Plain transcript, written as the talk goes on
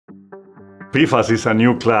PFAS is a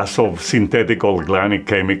new class of synthetic organic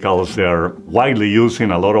chemicals. They are widely used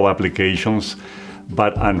in a lot of applications,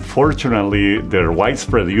 but unfortunately, their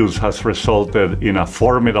widespread use has resulted in a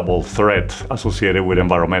formidable threat associated with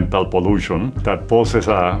environmental pollution that poses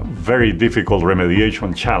a very difficult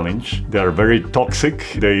remediation challenge. They are very toxic,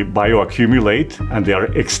 they bioaccumulate, and they are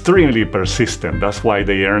extremely persistent. That's why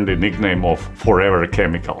they earn the nickname of forever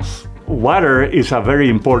chemicals. Water is a very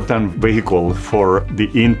important vehicle for the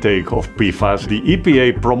intake of PFAS. The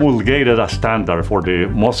EPA promulgated a standard for the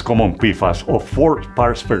most common PFAS of 4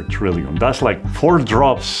 parts per trillion. That's like 4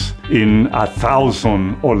 drops in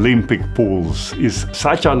 1,000 Olympic pools. It's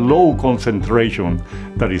such a low concentration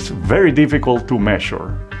that it's very difficult to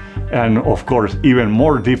measure, and of course even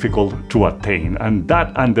more difficult to attain. And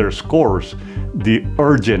that underscores the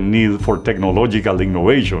urgent need for technological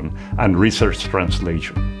innovation and research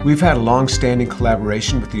translation. We've had a long-standing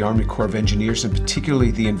collaboration with the Army Corps of Engineers, and particularly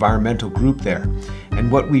the environmental group there. And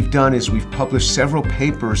what we've done is we've published several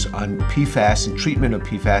papers on PFAS and treatment of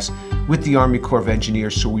PFAS with the Army Corps of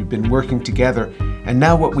Engineers, so we've been working together. And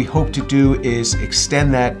now what we hope to do is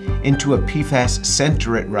extend that into a PFAS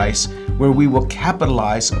center at Rice, where we will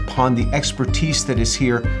capitalize upon the expertise that is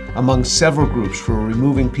here among several groups for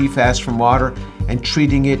removing PFAS from water and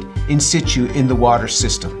treating it in situ in the water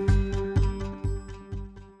system.